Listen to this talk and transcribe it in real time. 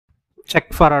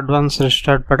check for advanced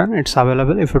restart button. It's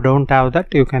available. If you don't have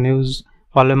that, you can use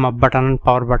volume up button and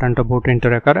power button to boot into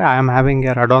recovery. I am having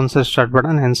a advanced restart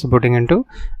button, hence booting into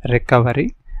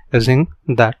recovery using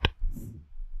that.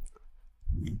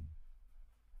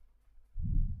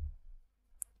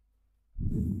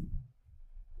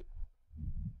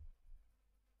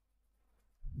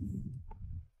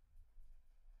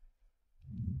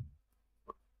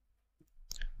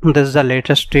 This is the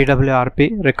latest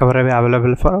TWRP recovery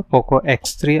available for Poco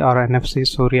X3 or NFC,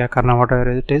 Surya, Karna, whatever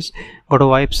it is. Go to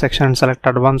wipe section and select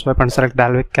advanced wipe and select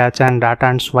Dalvik, cache and data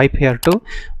and swipe here to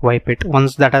wipe it.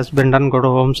 Once that has been done, go to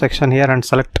home section here and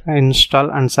select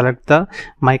install and select the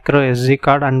micro SD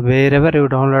card, and wherever you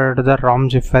downloaded the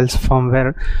ROM zip files,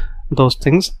 firmware, those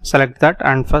things, select that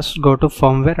and first go to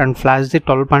firmware and flash the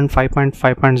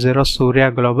 12.5.5.0 Surya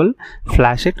Global,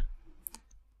 flash it.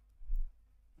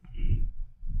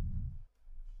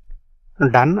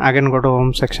 Done. Again go to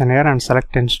home section here and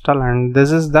select install, and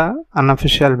this is the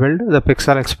unofficial build, the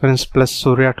Pixel Experience Plus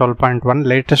Surya 12.1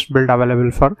 latest build available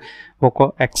for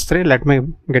Poco X3. Let me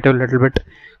get a little bit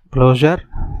closer.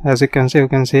 As you can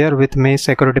see here with May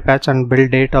security patch and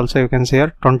build date also you can see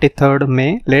here 23rd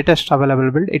May, latest available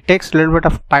build. It takes a little bit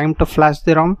of time to flash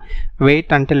the ROM.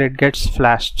 Wait until it gets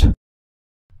flashed.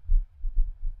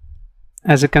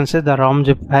 As you can see, the ROM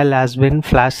zip file has been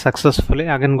flashed successfully.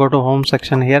 Again go to home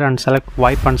section here and select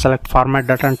wipe and select format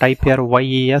data and type here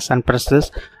YES and press this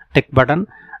tick button.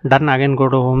 Done. Again go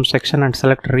to home section and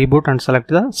select reboot and select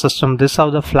the system. This is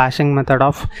how the flashing method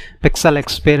of Pixel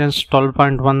Experience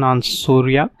 12.1 on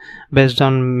Surya based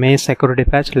on May security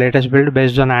patch, latest build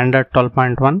based on Android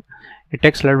 12.1. It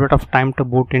takes a little bit of time to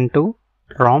boot into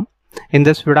ROM. In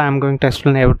this video I am going to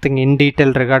explain everything in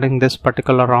detail regarding this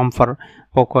particular ROM for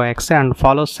Poco X, and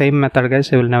follow same method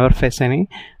guys, you will never face any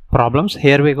problems.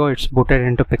 Here we go, it's booted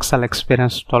into Pixel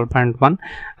Experience 12.1.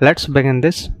 Let's begin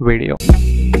this video.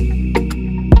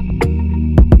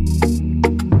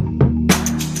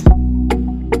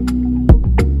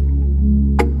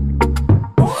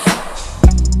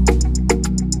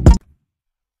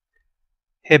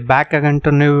 Hey, back again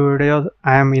to new video.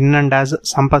 I am in and as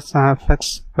SAMPATH.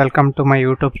 Welcome to my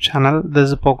YouTube channel. This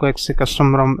is Poco X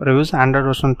custom ROM reviews, Android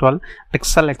version 12,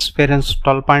 Pixel Experience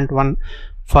 12.1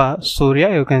 for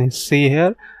Surya. You can see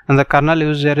here, and the kernel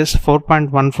used here is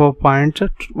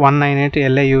 4.14.198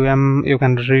 LAUM. You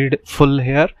can read full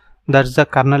here. That's the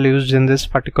kernel used in this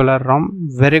particular ROM.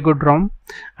 Very good ROM,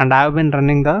 and I have been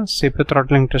running the CPU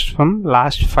throttling test from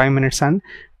last 5 minutes and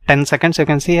 10 seconds. You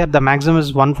can see here the maximum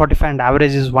is 145 and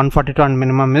average is 142 and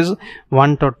minimum is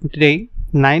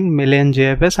 129 million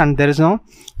GFS, and there is no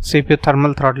CPU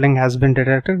thermal throttling has been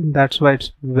detected. That's why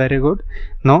it's very good.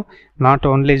 No, not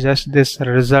only just this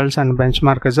results and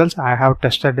benchmark results, I have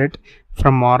tested it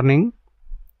from morning.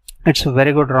 It's a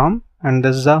very good ROM, and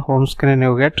this is the home screen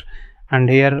you get, and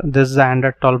here this is the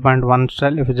Android 12.1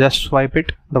 style. If you just swipe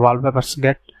it, the wallpapers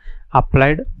get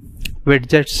applied.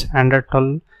 Widgets, Android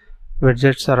 12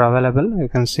 widgets are available. You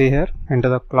can see here into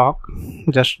the clock,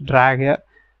 just drag here.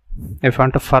 If you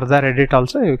want to further edit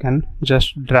also, you can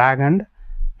just drag and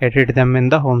edit them in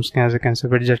the home screen. As you can see,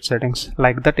 widget settings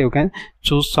like that, you can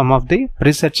choose some of the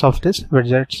presets of this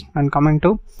widgets. And coming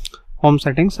to home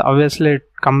settings, obviously it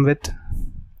come with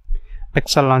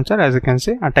Pixel launcher. As you can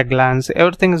see at a glance,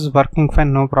 everything is working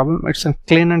fine, no problem. It's a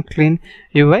clean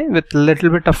UI with little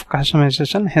bit of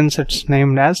customization, hence it's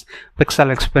named as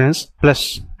Pixel Experience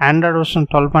Plus. Android version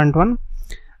 12.1,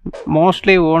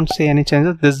 mostly you won't see any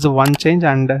changes. This is the one change,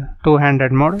 and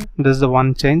two-handed mode, this is the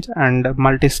one change, and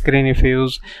multi-screen if you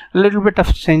use, a little bit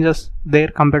of changes there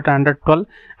compared to Android 12.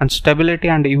 And stability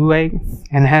and UI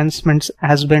enhancements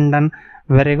has been done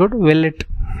very good. Will it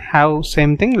have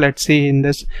same thing? Let's see in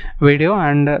this video.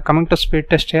 And coming to speed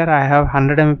test here, I have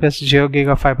 100 Mbps Geo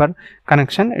Giga Fiber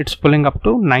connection. It's pulling up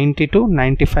to 90 to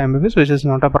 95 Mbps, which is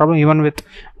not a problem. Even with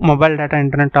mobile data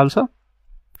internet also,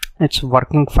 it's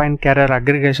working fine. Carrier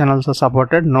aggregation also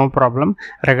supported, no problem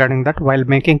regarding that. While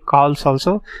making calls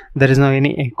also, there is no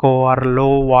any echo or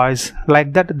low voice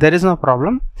like that, there is no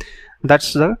problem.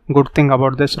 That's the good thing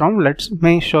about this ROM. Let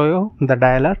me show you the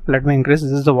dialer. Let me increase.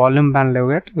 This is the volume band you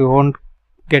get. You won't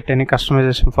get any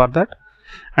customization for that,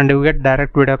 and you get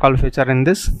direct video call feature in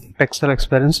this Pixel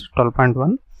Experience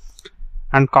 12.1,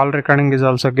 and call recording is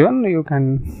also given. You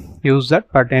can use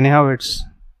that, but anyhow it's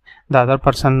the other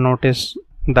person notice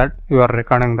that you are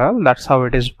recording that's how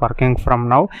it is working from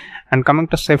now. And coming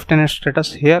to safety net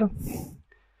status here,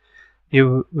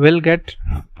 you will get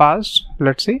passed.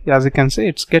 Let's see, as you can see,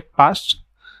 it's get passed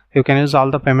You can use all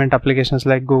the payment applications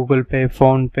like Google Pay,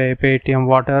 Phone Pay, Paytm,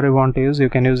 whatever you want to use. You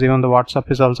can use, even the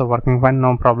WhatsApp is also working fine,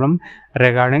 no problem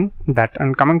regarding that.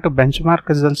 And coming to benchmark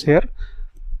results here,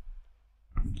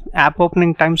 app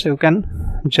opening times you can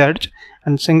judge,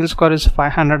 and single score is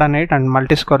 508 and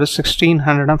multi score is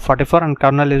 1644, and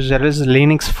kernel user is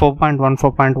Linux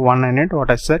 4.1.4.198.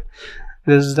 what I said,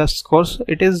 this is the scores.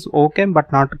 It is okay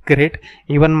but not great.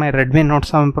 Even my Redmi Note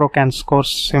 7 Pro can score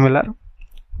similar.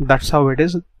 That's how it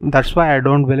is. That's why I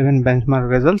don't believe in benchmark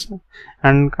results.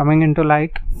 And coming into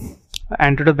like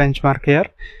Antutu benchmark here,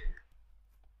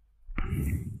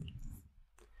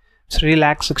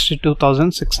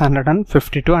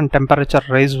 3,62,652 and temperature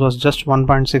rise was just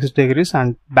 1.6 degrees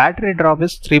and battery drop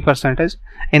is 3%.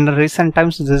 In recent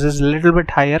times this is a little bit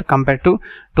higher compared to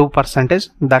 2%.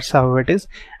 That's how it is.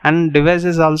 And device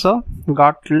is also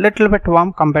got little bit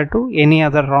warm compared to any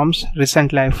other ROMs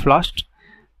recently I flashed.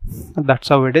 That's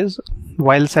how it is.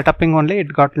 While setuping only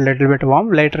it got a little bit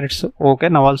warm, later it's okay,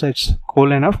 now also it's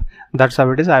cool enough. That's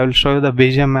how it is. I will show you the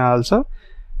BGMI also.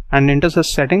 And into the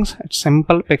settings, it's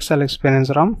simple pixel experience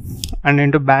ROM. And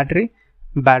into battery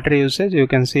usage, you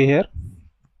can see here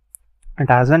it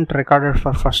hasn't recorded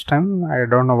for first time, I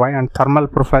don't know why. And thermal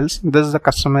profiles, this is the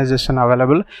customization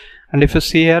available. And if you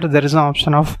see here, there is an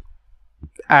option of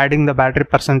adding the battery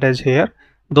percentage here.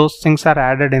 Those things are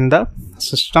added in the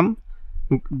system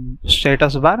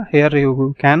status bar. Here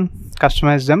you can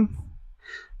customize them.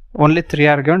 Only 3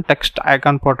 are given: text,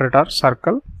 icon, portrait or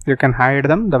circle. You can hide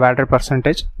them, the battery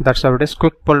percentage. That's how it is.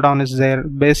 Quick pull down is there.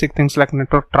 Basic things like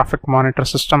network traffic monitor,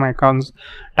 system icons,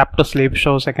 tap to sleep,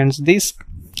 show seconds. These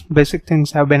basic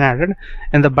things have been added.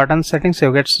 In the button settings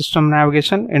you get system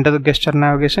navigation. Into the gesture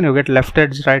navigation you get left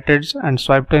edge, right edge, and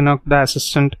swipe to invoke the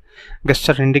assistant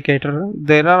gesture indicator.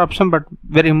 There are options, but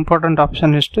very important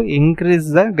option is to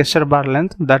increase the gesture bar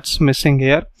length. That's missing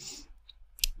here.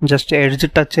 Just edge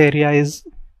touch area is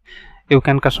you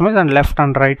can customize, and left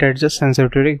and right edges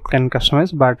sensitivity you can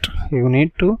customize, but you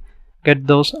need to get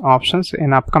those options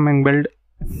in upcoming build.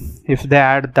 If they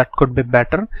add, that could be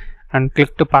better. And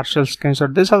click to partial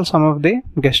screenshot. These are some of the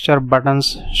gesture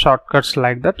buttons, shortcuts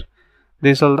like that.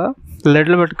 These are the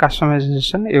little bit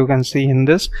customization you can see in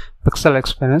this pixel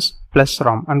experience plus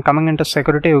ROM. And coming into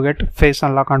security, you get face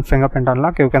unlock and fingerprint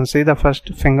unlock. You can see the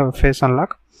first face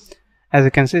unlock. As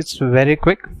you can see, it's very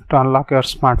quick to unlock your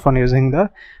smartphone using the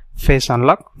face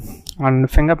unlock,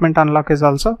 and fingerprint unlock is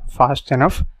also fast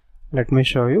enough. Let me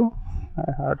show you.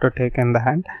 I have to take in the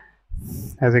hand.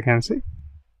 As you can see,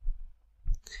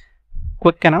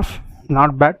 quick enough,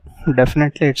 not bad.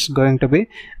 Definitely it's going to be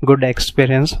good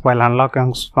experience while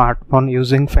unlocking smartphone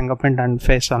using fingerprint and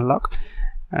face unlock.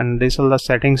 And these are the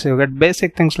settings. You get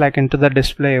basic things like into the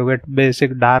display you get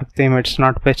basic dark theme. It's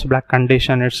not pitch black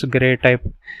condition, it's gray type.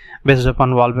 Based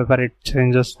upon wallpaper it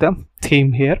changes the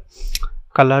theme here.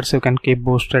 Colors you can keep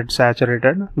boosted,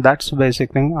 saturated. That's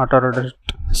basic thing. Auto rotate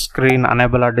screen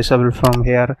enable or disable from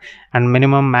here. And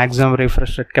minimum maximum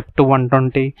refresh rate kept to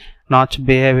 120. Notch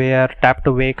behavior, tap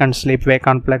to wake and sleep, wake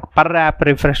and plug. Per app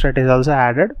refresh rate is also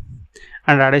added.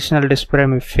 And additional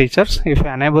display features. If you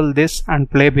enable this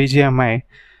and play BGMI,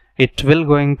 it will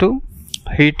going to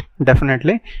heat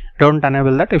definitely. Don't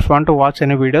enable that. If you want to watch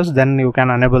any videos, then you can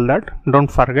enable that.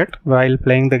 Don't forget while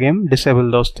playing the game,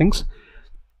 disable those things.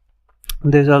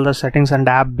 These are the settings and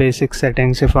app basic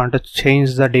settings. If you want to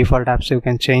change the default apps, you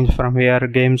can change from here.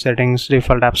 Game settings,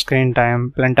 default app, screen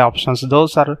time, plenty of options.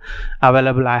 Those are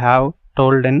available. I have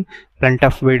told in plenty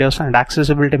of videos. And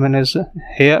accessibility menu is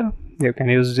here. You can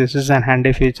use this. Is an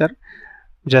handy feature.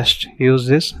 Just use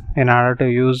this in order to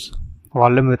use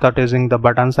volume without using the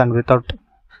buttons and without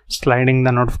sliding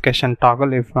the notification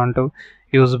toggle. If you want to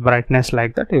use brightness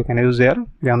like that, you can use here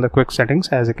beyond the quick settings.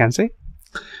 As you can see,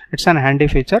 it's an handy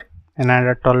feature. In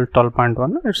Android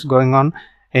 12.1 it's going on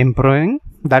improving.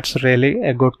 That's really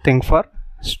a good thing for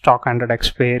stock Android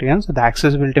experience. The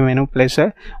accessibility menu plays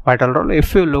a vital role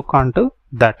if you look onto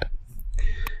that.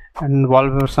 And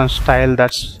wallpapers and style,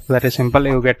 that's very simple.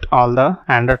 You get all the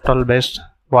Android 12 based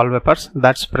wallpapers.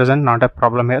 That's present, not a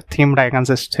problem here. Themed icons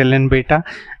is still in beta.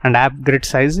 And app grid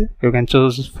size you can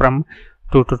choose from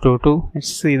 2 to 2 to.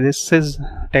 See, this is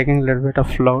taking a little bit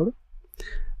of load,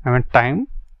 time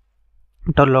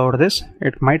to load this.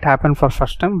 It might happen for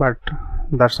first time, but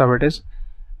that's how it is.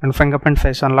 And fingerprint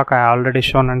face unlock I already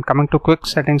shown. And coming to quick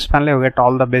settings panel, you get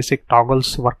all the basic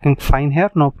toggles working fine here,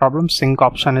 no problem. Sync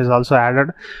option is also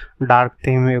added. Dark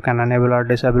theme you can enable or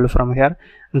disable from here.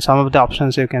 And some of the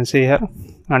options you can see here.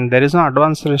 And there is no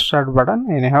advanced restart button.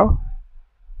 Anyhow,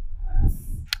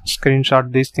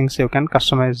 screenshot, these things you can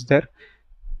customize there.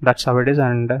 That's how it is.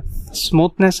 And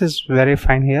smoothness is very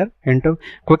fine here. Into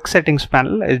quick settings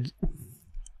panel,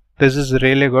 this is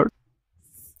really good.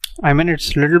 I mean,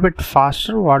 it's a little bit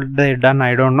faster. What they done,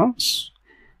 I don't know.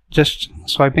 Just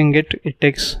swiping it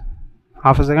takes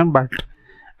half a second, but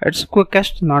it's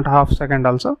quickest, not half second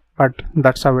also. But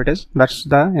that's how it is. That's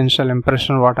the initial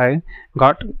impression what I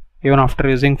got. Even after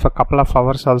using for a couple of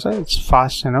hours also, it's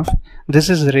fast enough. This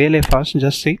is really fast.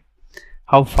 Just see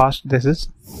how fast this is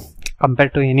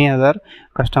compared to any other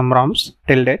custom ROMs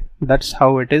till date. That's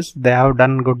how it is. They have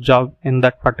done good job in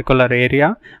that particular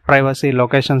area. Privacy,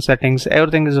 location settings,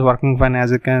 everything is working fine. As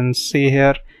you can see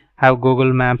here, have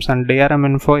Google Maps and DRM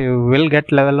info. You will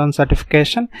get level 1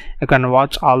 certification. You can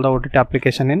watch all the OTT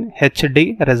application in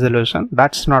HD resolution.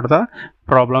 That's not the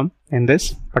problem in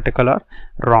this particular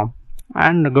ROM.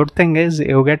 And the good thing is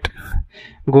you get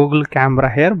Google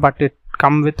camera here, but it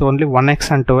come with only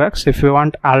 1x and 2x. If you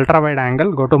want ultra wide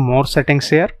angle, go to more settings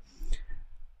here.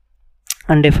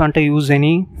 And if you want to use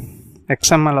any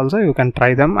XML also, you can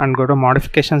try them and go to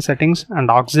modification settings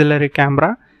and auxiliary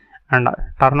camera and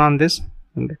turn on this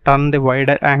and turn the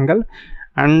wider angle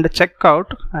and check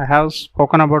out. I have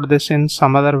spoken about this in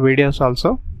some other videos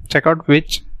also. Check out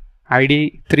which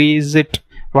ID3 is it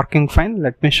working fine.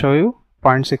 Let me show you.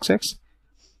 0.6x.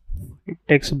 It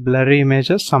takes blurry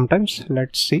images sometimes.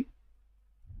 Let's see.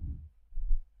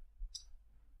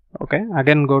 Okay,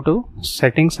 again go to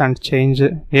settings and change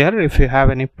here. If you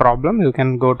have any problem, you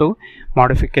can go to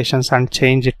modifications and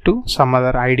change it to some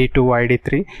other ID2,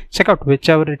 ID3. Check out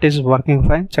whichever it is working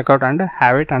fine. Check out and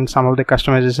have it. And some of the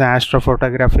customization,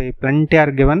 astrophotography, plenty are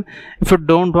given. If you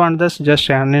don't want this, just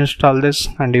uninstall this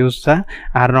and use the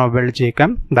Arno build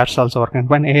GCam. That's also working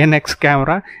fine. ANX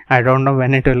camera, I don't know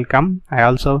when it will come. I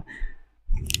also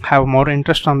have more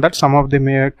interest on that. Some of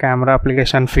the camera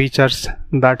application features,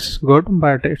 that's good,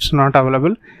 but it's not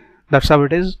available. That's how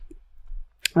it is.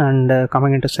 And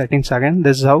coming into settings again,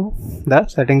 this is how the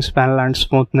settings panel and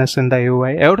smoothness in the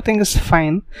UI, everything is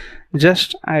fine.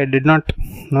 Just I did not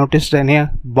notice any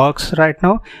bugs right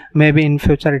now. Maybe in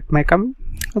future it may come.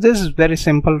 This is very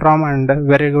simple ROM and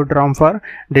very good ROM for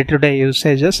day-to-day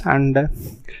usages. And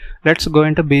let's go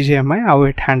into BGMI, how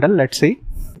it handle. Let's see.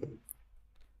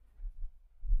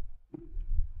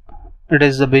 It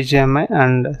is the BGMI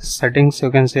and settings.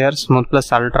 You can see here smooth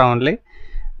plus ultra only,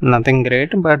 nothing great.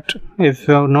 But if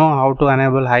you know how to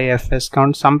enable high FPS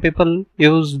count, some people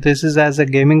use this is as a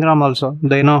gaming ROM also.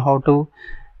 They know how to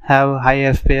have high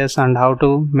FPS and how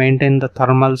to maintain the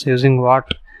thermals using what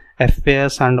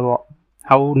FPS and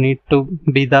how need to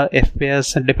be the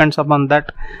FPS. Depends upon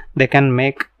that. They can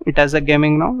make it as a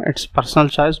gaming ROM. It's personal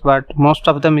choice, but most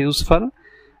of them use for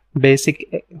basic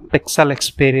pixel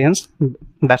experience.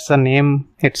 That's the name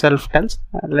itself tells.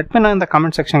 Let me know in the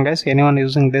comment section, guys, anyone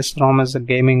using this ROM as a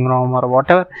gaming ROM or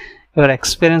whatever your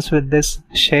experience with this.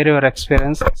 Share your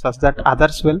experience such that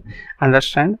others will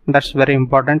understand. That's very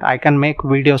important. I can make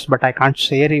videos, but I can't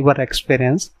share your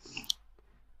experience.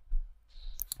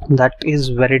 That is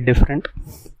very different.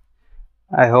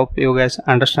 I hope you guys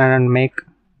understand and make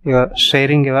your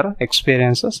sharing your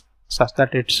experiences such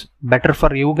that it's better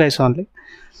for you guys only.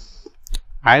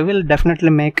 I will definitely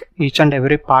make each and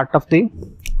every part of the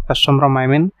custom ROM. I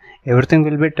mean, everything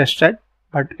will be tested,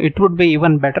 but it would be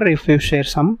even better if you share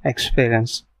some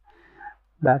experience.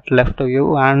 That left to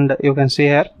you. And you can see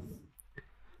here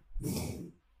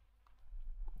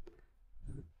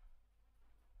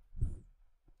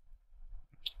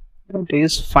it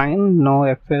is fine. No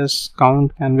FPS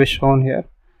count can be shown here.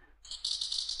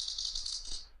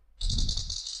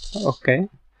 Okay,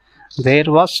 there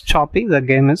was choppy. The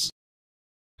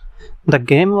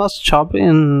game was choppy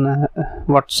in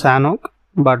Changelog,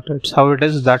 but it's how it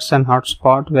is. That's an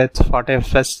hotspot with 40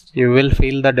 FPS. You will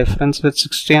feel the difference with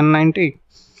 60 and 90.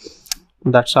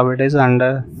 That's how it is. And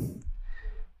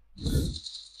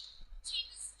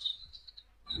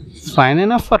fine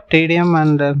enough for TDM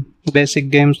and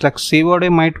basic games like COD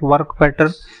might work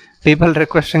better. People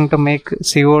requesting to make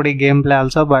COD gameplay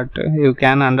also, but you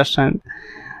can understand.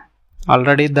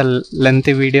 Already the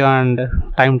lengthy video and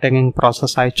time taking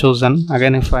process I chosen.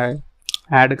 Again, if I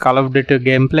add Call of Duty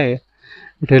gameplay,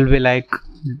 it will be like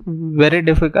very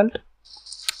difficult.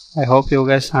 I hope you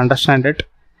guys understand it.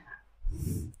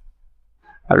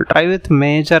 I will try with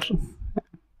major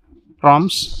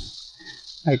ROMs.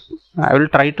 I will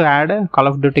try to add a Call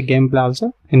of Duty gameplay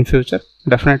also in future.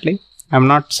 Definitely. I'm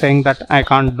not saying that I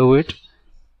can't do it.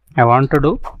 I want to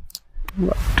do,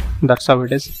 but that's how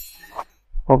it is.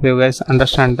 Hope you guys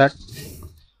understand that.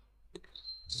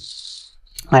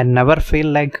 I never feel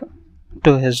like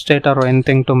to hesitate or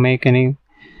anything to make any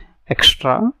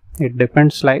extra. It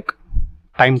depends, like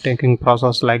time taking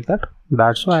process like that.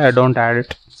 That's why I don't add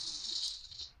it.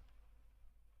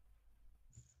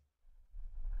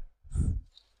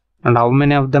 And how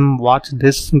many of them watch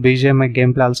this BGMI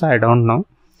gameplay also, I don't know.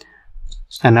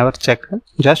 I never check.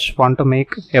 Just want to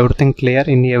make everything clear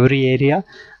in every area.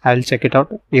 I will check it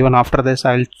out. Even after this,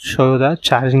 I will show you the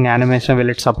charging animation. Will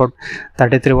it support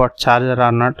 33-watt charger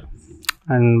or not?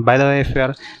 And by the way, if you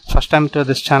are first time to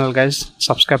this channel, guys,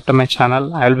 subscribe to my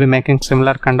channel. I will be making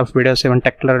similar kind of videos, even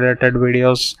tech related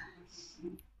videos.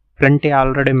 Plenty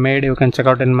already made. You can check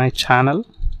out in my channel.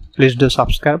 Please do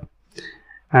subscribe.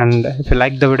 And if you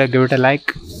like the video, give it a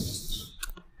like.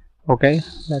 Okay,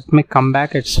 let me come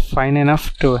back. It's fine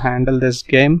enough to handle this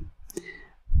game.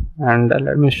 And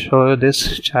let me show you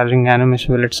this charging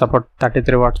animation. Will it support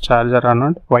 33-watt charger or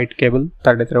not? White cable,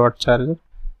 33-watt charger.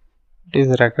 It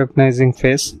is recognizing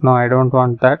face. No, I don't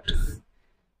want that.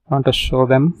 I want to show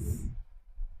them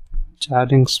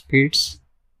charging speeds.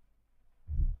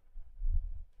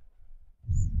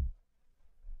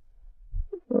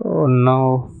 Oh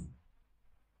no.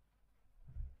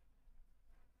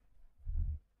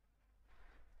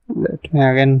 Let me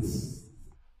again.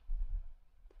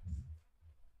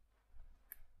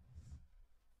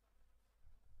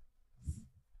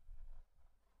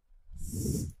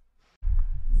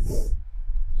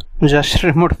 Just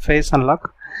remove face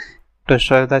unlock to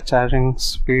show the charging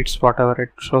speeds, whatever it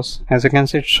shows. As you can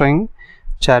see, it's showing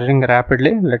charging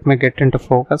rapidly. Let me get into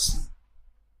focus.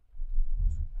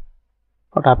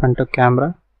 What happened to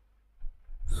camera?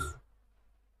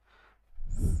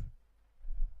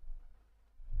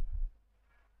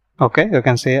 Okay, you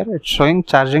can see here it's showing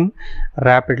charging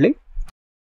rapidly.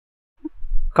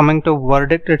 Coming to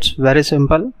verdict, it's very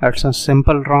simple. It's a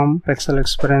simple ROM, pixel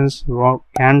experience. You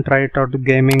can try it out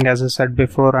gaming, as I said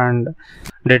before, and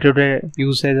day-to-day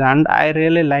usage. And I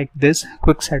really like this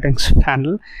quick settings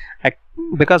panel.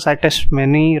 Because I test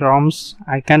many ROMs,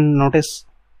 I can notice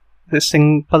this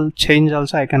simple change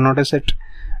also. I can notice it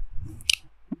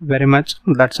very much.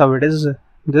 That's how it is.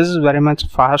 This is very much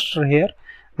faster here,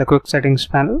 the quick settings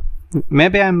panel.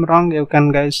 Maybe I'm wrong. You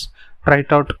can guys try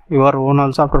it out your own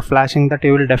also. After flashing that,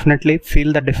 you will definitely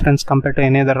feel the difference compared to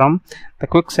any other ROM. The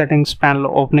quick settings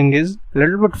panel opening is a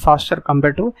little bit faster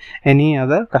compared to any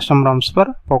other custom ROMs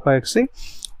for Poco XC.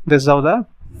 This is how the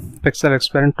pixel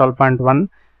experience 12.1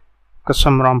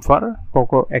 custom ROM for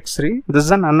Poco X3. This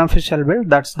is an unofficial build.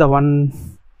 That's the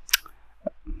one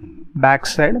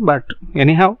backside, but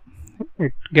anyhow,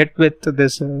 it get with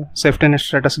this safety net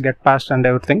status get passed and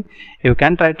everything. You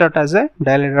can try it out as a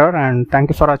daily driver. And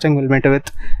thank you for watching. We'll meet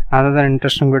with another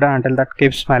interesting video. Until that,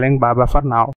 keep smiling. Bye bye for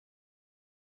now.